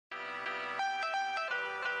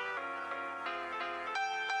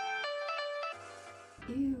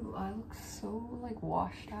Ew, I look so like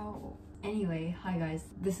washed out. Anyway, hi guys.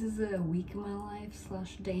 This is a week in my life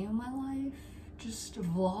slash day in my life. Just a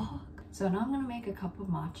vlog. So now I'm gonna make a cup of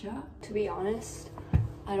matcha. To be honest,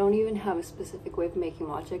 I don't even have a specific way of making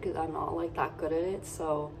matcha because I'm not like that good at it.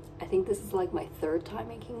 So I think this is like my third time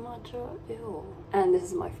making matcha. Ew. And this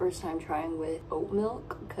is my first time trying with oat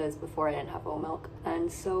milk because before I didn't have oat milk.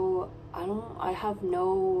 And so I have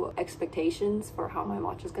no expectations for how my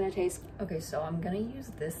matcha is gonna taste. Okay, so I'm gonna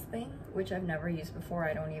use this thing, which I've never used before.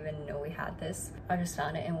 I don't even know we had this. I just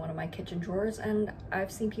found it in one of my kitchen drawers and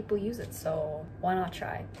I've seen people use it, so why not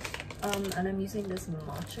try? And I'm using this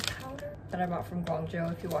matcha powder that I bought from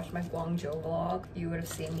Guangzhou. If you watched my Guangzhou vlog, you would have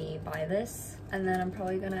seen me buy this. And then I'm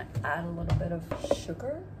probably gonna add a little bit of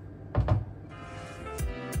sugar.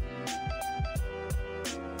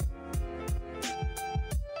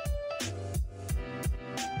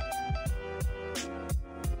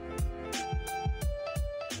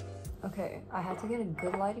 Okay, I had to get a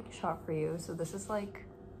good lighting shot for you. So this is like,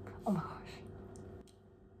 oh my gosh.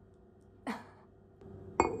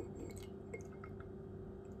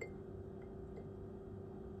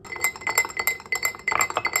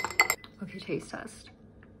 Okay, taste test.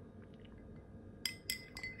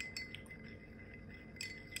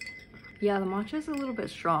 Yeah, the matcha is a little bit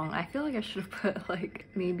strong. I feel like I should have put like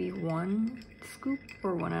maybe 1 scoop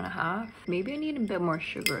or 1.5. Maybe I need a bit more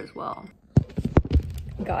sugar as well.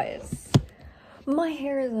 Guys, my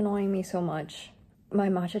hair is annoying me so much. My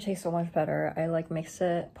matcha tastes so much better. I like mixed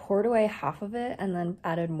it, poured away half of it, and then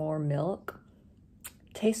added more milk.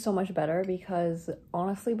 Tastes so much better because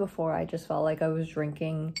honestly before I just felt like I was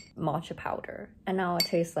drinking matcha powder and now it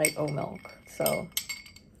tastes like oat milk. So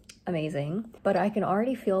amazing. But I can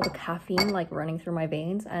already feel the caffeine like running through my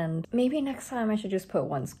veins, and maybe next time I should just put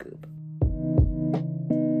 1 scoop.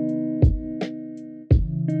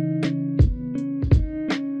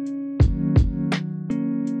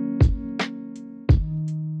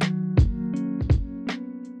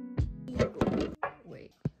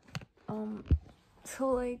 So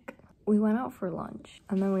like we went out for lunch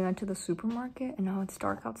and then we went to the supermarket and now it's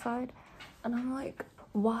dark outside and I'm like,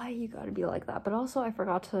 why you gotta be like that? But also I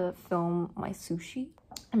forgot to film my sushi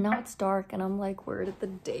and now it's dark and I'm like, where did the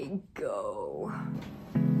day go?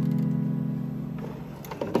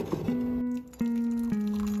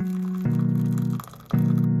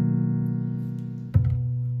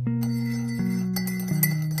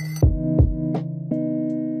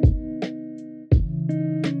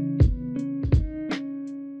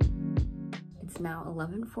 Now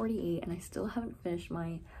 11:48 and I still haven't finished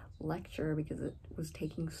my lecture because it was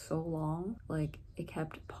taking so long. Like it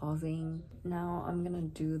kept pausing. Now I'm gonna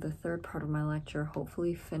do the third part of my lecture,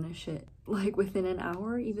 hopefully finish it like within an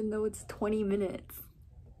hour, even though it's 20 minutes.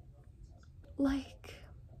 Like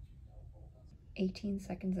 18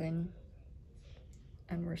 seconds in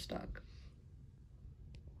and we're stuck.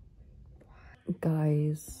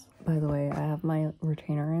 Guys, by the way, I have my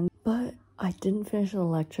retainer in, but I didn't finish the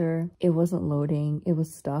lecture. It wasn't loading. It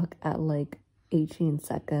was stuck at like 18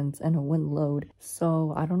 seconds and it wouldn't load.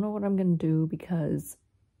 So I don't know what I'm gonna do because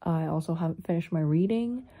I also haven't finished my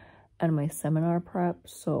reading and my seminar prep.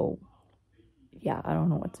 So yeah, I don't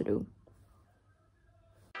know what to do.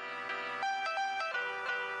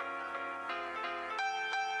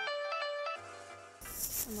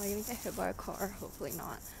 Am I gonna get hit by a car? Hopefully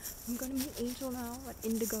not. I'm gonna meet Angel now at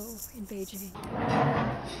Indigo in Beijing.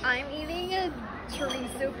 I'm eating a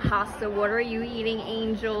chorizo pasta. What are you eating,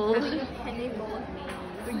 Angel? I'm eating a penne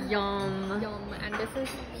bolognese. Yum. Yum. And this is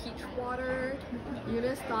peach water. You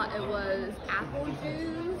just thought it was apple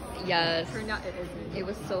juice. Yes. Turned out it isn't. It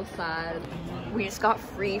was so sad. We just got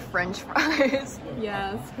free French fries.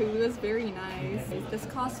 Yes, food was very nice. This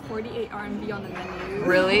cost 48 RMB on the menu.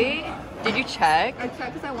 Really? Did you check? I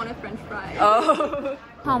checked because I wanted French fries. Oh.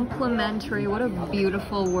 Complimentary. What a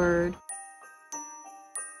beautiful word.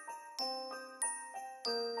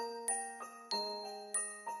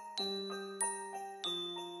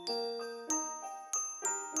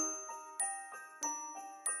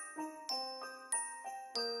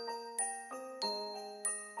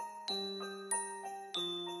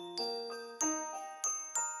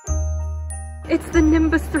 It's the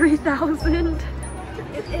Nimbus 3000.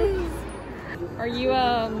 It is. Are you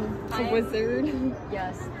a wizard?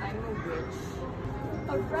 Yes, I'm a witch.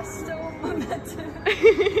 Arresto momentum.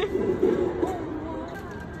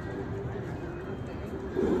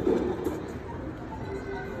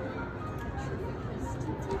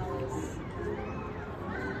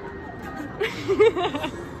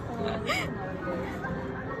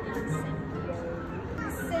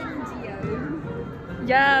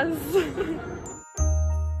 Yes.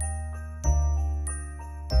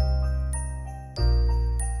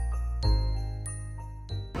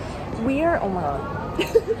 Oh my god.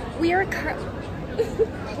 We are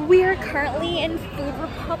currently in Food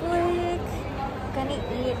Republic.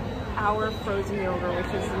 Gonna eat our frozen yogurt,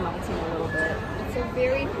 which is melting a little bit. It's a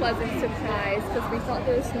very pleasant surprise because we thought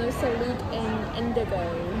there was no salute in indigo.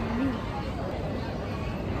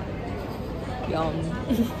 Yum.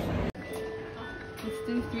 Let's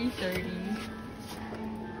do 3:30.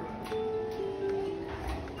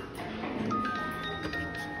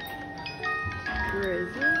 Where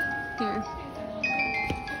is it? Here.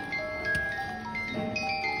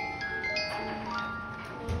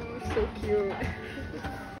 Oh, so cute.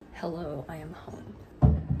 Hello, I am home.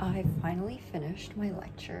 I finally finished my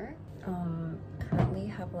lecture. Currently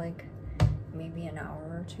have like maybe an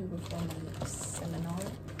hour or two before my seminar.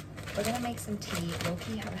 We're gonna make some tea.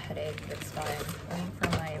 Loki have a headache, but it's fine. Waiting for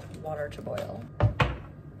my water to boil.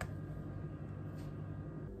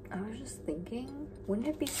 I was just thinking, wouldn't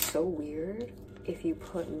it be so weird if you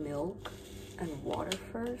put milk and water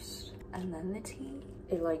first and then the tea?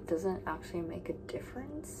 It like doesn't actually make a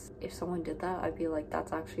difference. If someone did that, I'd be like,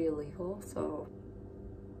 that's actually illegal. So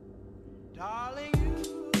darling,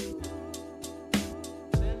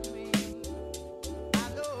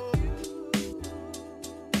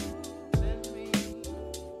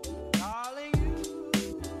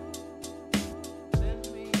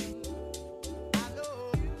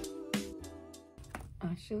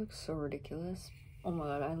 she looks so ridiculous. Oh my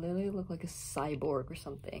god, I literally look like a cyborg or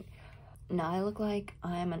something. Now I look like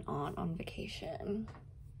I'm an aunt on vacation.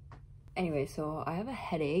 Anyway, so I have a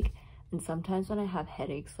headache, and sometimes when I have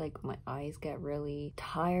headaches, like my eyes get really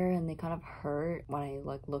tired and they kind of hurt when I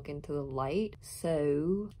like look into the light.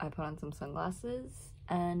 So I put on some sunglasses,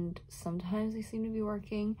 and sometimes they seem to be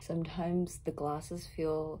working. Sometimes the glasses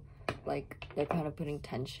feel like they're kind of putting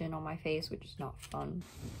tension on my face, which is not fun.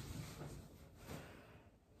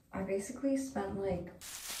 I basically spent like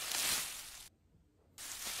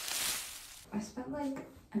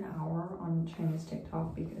an hour on Chinese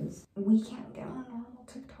TikTok because we can't get on normal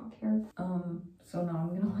TikTok here. So now I'm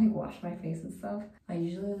gonna like wash my face and stuff. I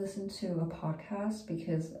usually listen to a podcast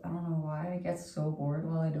because I don't know why I get so bored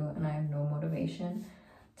while I do it and I have no motivation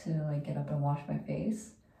to like get up and wash my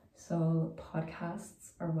face. So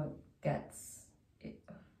podcasts are what gets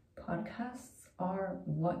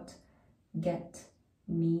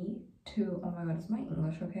me to, oh my god, is my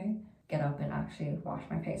English okay? Get up and actually wash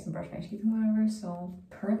my face and brush my teeth and whatever. So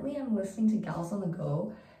currently I'm listening to Gals on the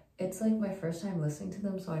Go. It's like my first time listening to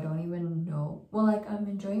them, so I don't even know. Well, like I'm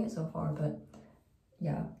enjoying it so far, but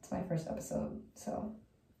yeah, it's my first episode, so.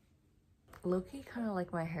 Loki kind of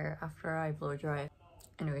like my hair after I blow dry.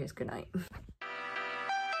 Anyways, good night.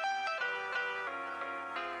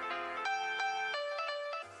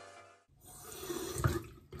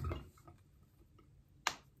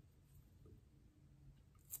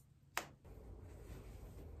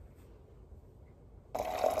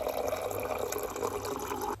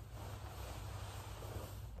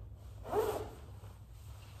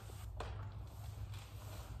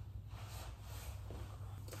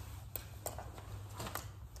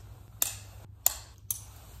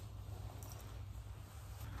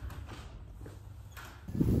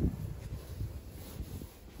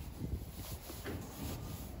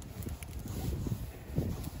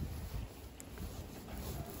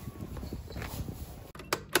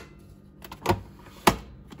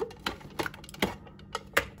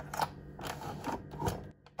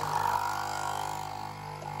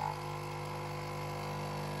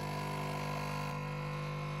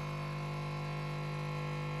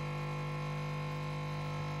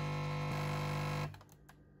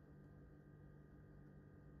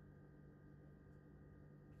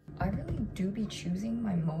 I really do be choosing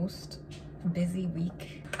my most busy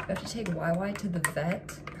week. I have to take YY to the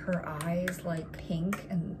vet. Her eyes like pink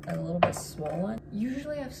and a little bit swollen.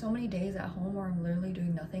 Usually I have so many days at home where I'm literally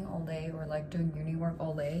doing nothing all day or like doing uni work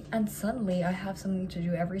all day. And suddenly I have something to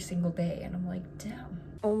do every single day and I'm like, damn.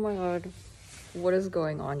 Oh my god, what is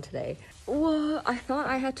going on today? Well, I thought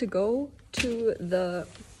I had to go to the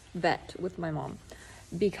vet with my mom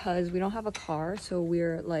because we don't have a car, so we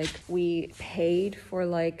paid for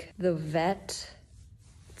like the vet's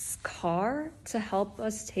car to help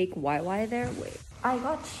us take YY there. Wait, I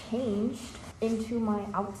got changed into my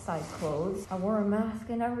outside clothes. I wore a mask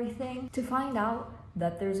and everything to find out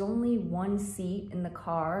that there's only one seat in the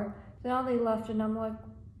car. So now they left and I'm like,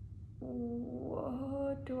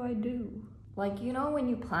 what do I do? Like, you know when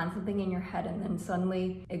you plan something in your head and then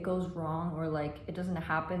suddenly it goes wrong or like it doesn't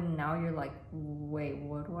happen and now you're like, wait,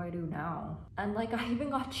 what do I do now? And like I even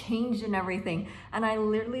got changed and everything and I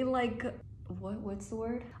literally like what's the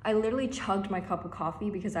word? I literally chugged my cup of coffee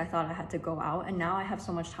because I thought I had to go out, and now I have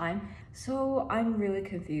so much time. So I'm really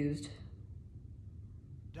confused.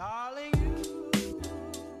 Darling,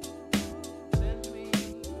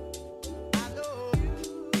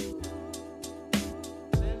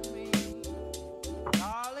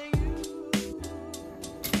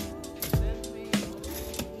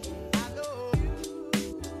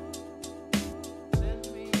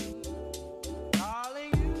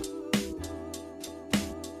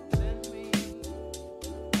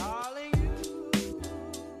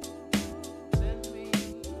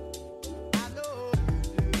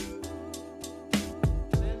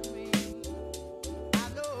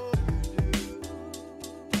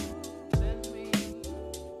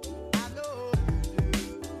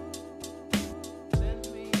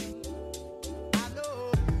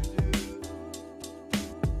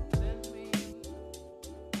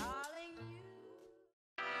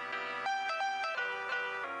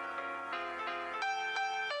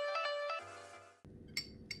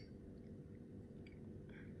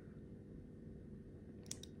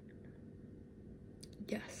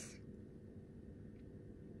 yes.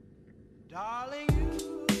 Darling,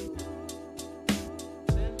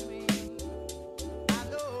 send me, I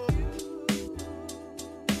love you.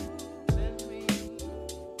 Send me,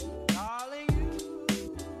 darling.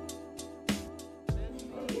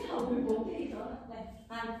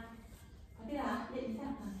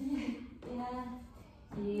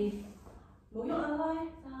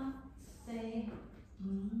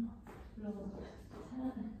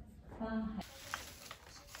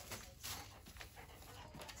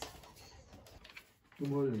會唔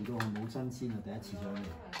會嚟到係冇新鮮啊？第一次上嚟。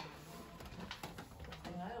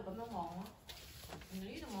成日喺度咁樣望咯，原來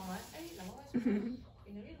呢度望落，誒嗱我開始，原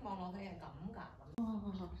來呢度望落去係咁㗎，哦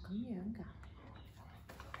咁樣㗎。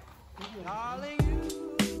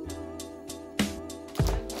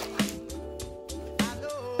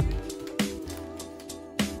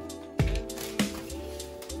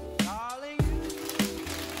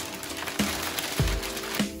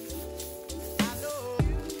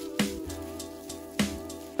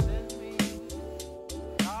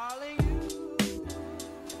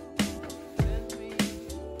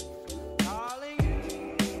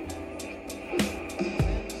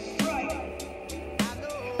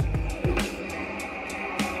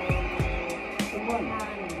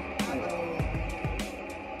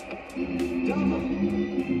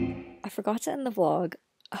I forgot to end the vlog.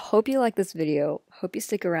 I hope you like this video. Hope you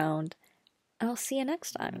stick around. And I'll see you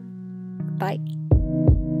next time. Bye.